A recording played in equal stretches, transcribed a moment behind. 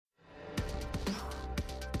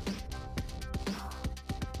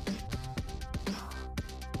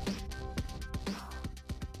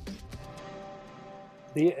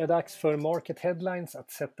Det är dags för Market Headlines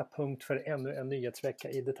att sätta punkt för ännu en nyhetsvecka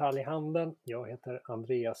i detaljhandeln. Jag heter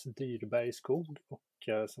Andreas Dyrberg Skog och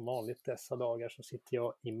som vanligt dessa dagar så sitter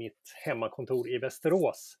jag i mitt hemmakontor i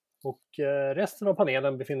Västerås. Och resten av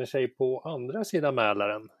panelen befinner sig på andra sidan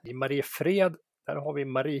Mälaren. I Mariefred, där har vi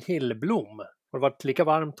Marie Hillblom. Har det varit lika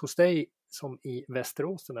varmt hos dig som i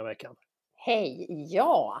Västerås den här veckan? Hej,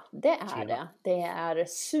 ja det är Tjena. det. Det är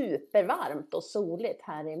supervarmt och soligt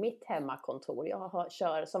här i mitt hemmakontor. Jag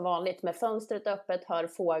kör som vanligt med fönstret öppet, hör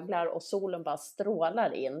fåglar och solen bara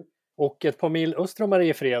strålar in. Och ett par mil öster om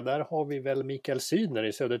Mariefred, där har vi väl Mikael Sydner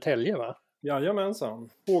i Södertälje, va? Jajamensan.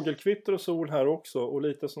 Fågelkvitter och sol här också och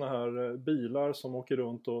lite såna här bilar som åker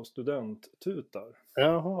runt och studenttutar.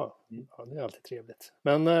 Jaha, ja, det är alltid trevligt.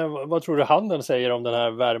 Men vad tror du handeln säger om den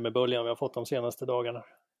här värmeböljan vi har fått de senaste dagarna?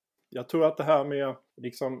 Jag tror att det här med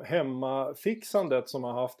liksom hemmafixandet som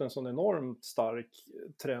har haft en sån enormt stark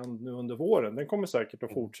trend nu under våren, den kommer säkert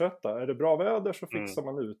att fortsätta. Är det bra väder så fixar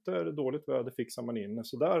man ute, är det dåligt väder fixar man inne.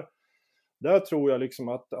 Så där tror jag liksom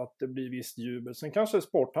att det blir visst jubel. Sen kanske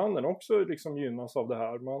sporthandeln också liksom gynnas av det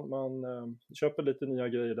här. Man köper lite nya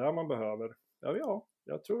grejer där man behöver. Ja,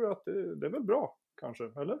 jag tror att det är väl bra kanske,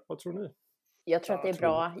 eller? Vad tror ni? Jag tror att det är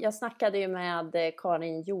bra. Jag snackade ju med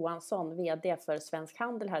Karin Johansson, vd för Svensk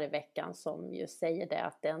Handel här i veckan, som ju säger det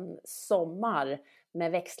att en sommar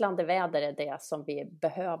med växlande väder är det som vi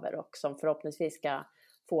behöver och som förhoppningsvis ska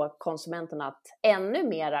få konsumenterna att ännu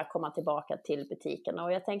mera komma tillbaka till butikerna.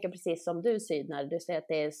 Och jag tänker precis som du Sydner, du säger att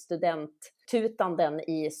det är studenttutanden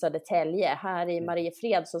i Södertälje. Här i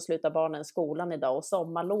Mariefred så slutar barnen skolan idag och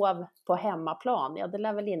sommarlov på hemmaplan. Ja, det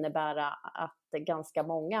lär väl innebära att ganska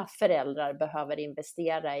många föräldrar behöver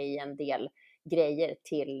investera i en del grejer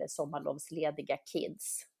till sommarlovslediga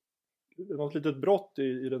kids. Något litet brott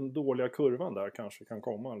i den dåliga kurvan där kanske kan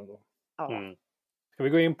komma eller då. Ja. Ska vi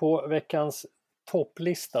gå in på veckans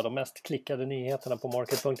topplista, de mest klickade nyheterna på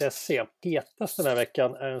market.se. Hetast den här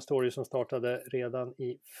veckan är en story som startade redan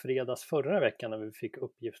i fredags förra veckan när vi fick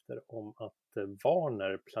uppgifter om att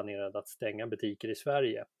Warner planerade att stänga butiker i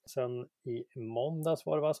Sverige. Sen i måndags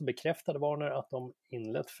var det så bekräftade Warner att de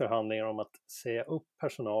inlett förhandlingar om att säga upp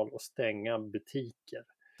personal och stänga butiker.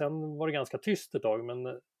 Sen var det ganska tyst ett tag, men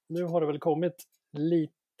nu har det väl kommit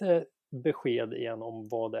lite besked igen om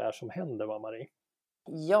vad det är som händer, va Marie?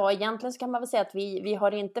 Ja, egentligen ska man väl säga att vi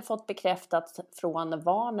har inte fått bekräftat från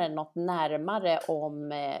Warner något närmare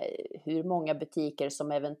om hur många butiker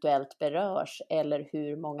som eventuellt berörs eller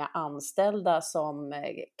hur många anställda som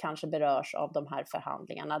kanske berörs av de här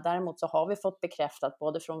förhandlingarna. Däremot så har vi fått bekräftat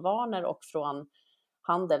både från Warner och från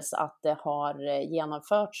Handels att det har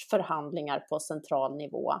genomförts förhandlingar på central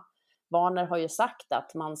nivå. Warner har ju sagt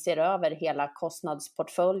att man ser över hela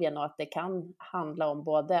kostnadsportföljen och att det kan handla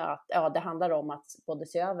om det handlar om att både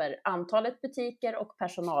se över antalet butiker och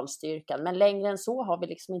personalstyrkan. Men längre än så har vi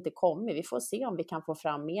liksom inte kommit. Vi får se om vi kan få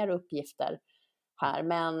fram mer uppgifter här.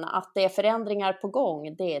 Men att det är förändringar på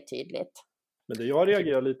gång, det är tydligt. Men det jag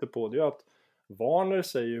reagerar lite på det är att Warner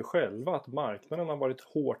säger ju själva att marknaden har varit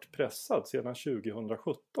hårt pressad sedan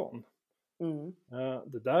 2017.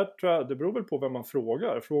 Det där tror jag, det beror väl på vem man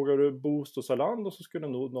frågar. Frågar du Boozt och Zalando så skulle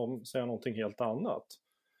nog de säga någonting helt annat.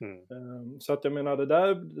 Så att jag menar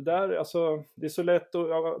det där alltså, det är så lätt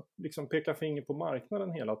att liksom peka finger på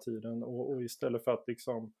marknaden hela tiden och istället för att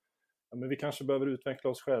liksom, men vi kanske behöver utveckla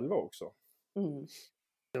oss själva också.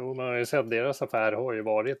 Jo, man har ju sett deras affär har ju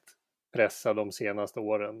varit pressad de senaste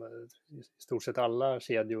åren. I stort sett alla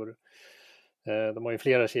kedjor. De har ju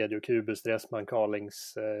flera kedjor, Kubus, Dressman,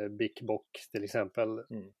 Carlings, Big Bock till exempel.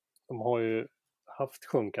 De har ju haft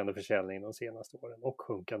sjunkande försäljning de senaste åren och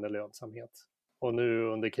sjunkande lönsamhet. Och nu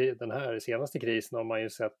under den här senaste krisen har man ju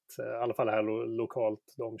sett, i alla fall här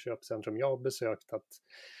lokalt, de köpcentrum jag har besökt, att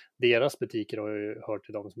deras butiker har ju hört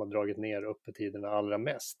till de som har dragit ner öppettiderna allra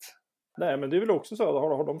mest. Nej, men det är väl också så att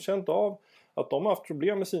har de känt av att de har haft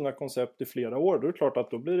problem med sina koncept i flera år, då är det klart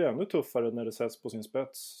att då blir det ännu tuffare när det sätts på sin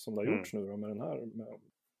spets som det har gjorts nu då med den här.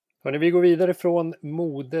 Hörrni, vi går vidare från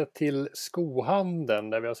mode till skohandeln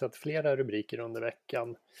där vi har sett flera rubriker under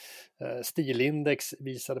veckan. Stilindex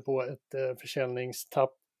visade på ett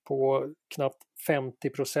försäljningstapp på knappt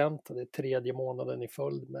 50%. Det är tredje månaden i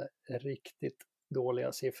följd med riktigt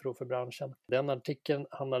dåliga siffror för branschen. Den artikeln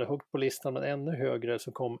hamnade högt på listan, men ännu högre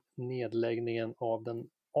så kom nedläggningen av den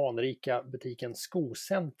anrika butiken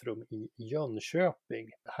Skocentrum i Jönköping.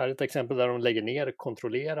 Här är ett exempel där de lägger ner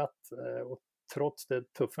kontrollerat och trots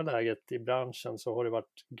det tuffa läget i branschen så har det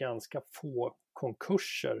varit ganska få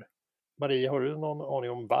konkurser. Marie, har du någon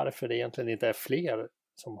aning om varför det egentligen inte är fler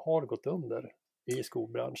som har gått under i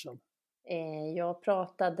skobranschen? Jag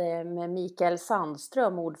pratade med Mikael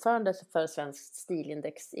Sandström, ordförande för Svenskt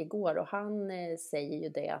Stilindex igår, och han säger ju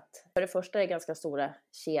det att för det första är det ganska stora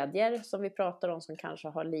kedjor som vi pratar om som kanske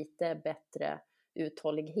har lite bättre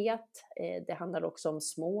uthållighet. Det handlar också om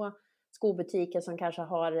små skobutiker som kanske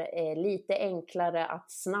har lite enklare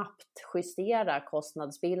att snabbt justera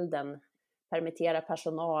kostnadsbilden, permittera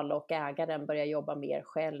personal och ägaren börjar jobba mer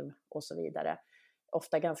själv och så vidare.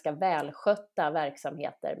 Ofta ganska välskötta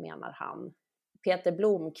verksamheter, menar han. Peter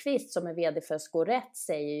Blomqvist som är vd för Skorätt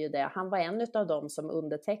säger ju det. Han var en av dem som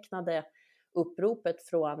undertecknade uppropet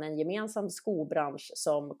från en gemensam skobransch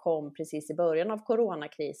som kom precis i början av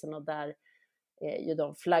coronakrisen, och där ju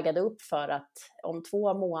de flaggade upp för att om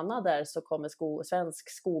 2 månader så kommer svensk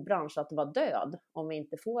skobransch att vara död om vi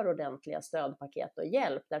inte får ordentliga stödpaket och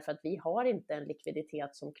hjälp, därför att vi har inte en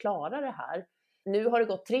likviditet som klarar det här. Nu har det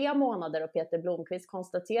gått 3 månader och Peter Blomqvist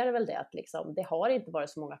konstaterar väl det att liksom, det har inte varit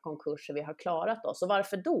så många konkurser vi har klarat oss. Och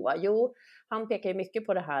varför då? Jo, han pekar ju mycket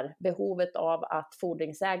på det här behovet av att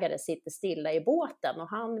fordringsägare sitter stilla i båten, och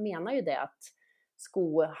han menar ju det att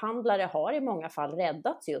skohandlare har i många fall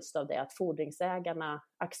räddats just av det, att fordringsägarna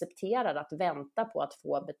accepterar att vänta på att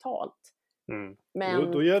få betalt.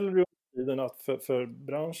 Men då gäller det tiden att för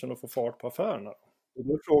branschen att få fart på affärerna. Och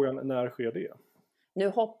då är frågan, när sker det? Nu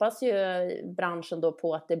hoppas ju branschen då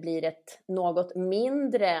på att det blir ett något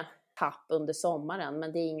mindre tapp under sommaren,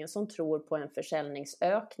 men det är ingen som tror på en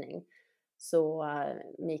försäljningsökning. Så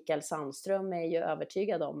Mikael Sandström är ju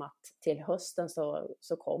övertygad om att till hösten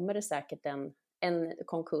så kommer det säkert en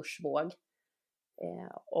konkursvåg.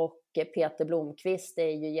 Och Peter Blomqvist är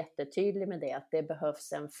ju jättetydlig med det, att det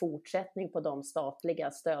behövs en fortsättning på de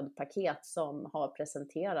statliga stödpaket som har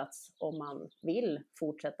presenterats om man vill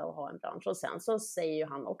fortsätta att ha en bransch. Och sen så säger ju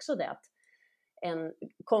han också det att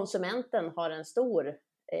konsumenten har en stor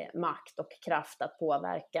makt och kraft att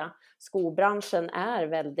påverka. Skobranschen är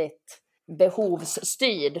väldigt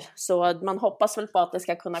behovsstyrd, så man hoppas väl på att det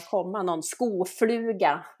ska kunna komma någon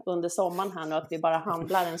skofluga under sommaren här nu, att vi bara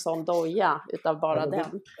handlar en sån doja utav bara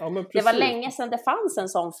den. Det var länge sedan det fanns en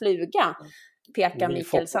sån fluga, pekar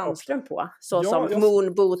Mikael Sandström på, som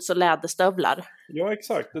moonboots och läderstövlar. Ja,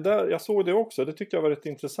 exakt. Det där, jag såg det också, det tycker jag var rätt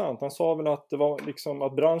intressant. Han sa väl att det var liksom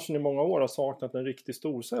att branschen i många år har saknat en riktig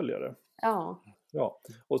storsäljare. Ja.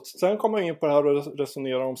 Och sen kommer jag in på det här och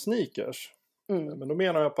resonerar om sneakers. Men då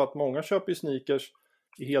menar jag på att många köper sneakers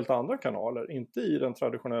i helt andra kanaler, inte i den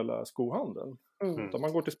traditionella skohandeln. Utan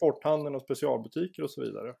man går till sporthandeln och specialbutiker och så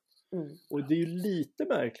vidare. Och det är ju lite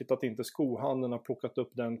märkligt att inte skohandeln har plockat upp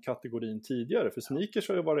den kategorin tidigare, för sneakers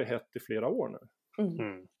har ju varit hett i flera år nu.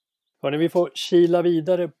 Hörrni, vi får kila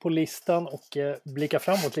vidare på listan och blicka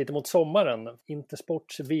framåt lite mot sommaren.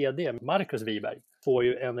 Intersports vd Marcus Wiberg får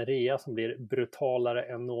ju en rea som blir brutalare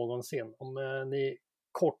än någonsin. Om ni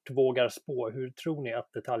kort vågar spå, hur tror ni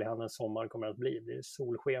att detaljhandelns sommar kommer att bli? Blir det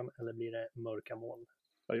solsken eller blir det mörka moln?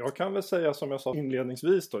 Jag kan väl säga som jag sa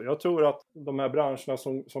inledningsvis då. Jag tror att de här branscherna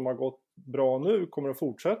som har gått bra nu kommer att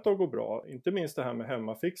fortsätta att gå bra. Inte minst det här med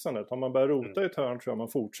hemmafixandet. Om man börjar rota i ett hörn tror jag man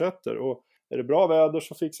fortsätter. Och är det bra väder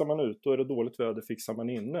så fixar man ut, och är det dåligt väder fixar man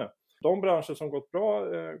inne. De branscher som gått bra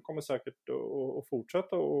kommer säkert att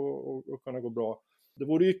fortsätta och kunna gå bra. Det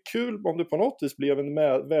vore ju kul om det på något vis blev en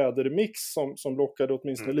vädermix som lockade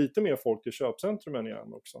åtminstone lite mer folk till köpcentrumen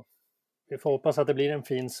igen också. Vi får hoppas att det blir en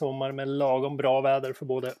fin sommar med lagom bra väder för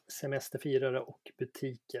både semesterfirare och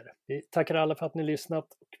butiker. Vi tackar alla för att ni lyssnat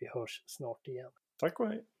och vi hörs snart igen. Tack och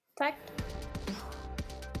hej. Tack.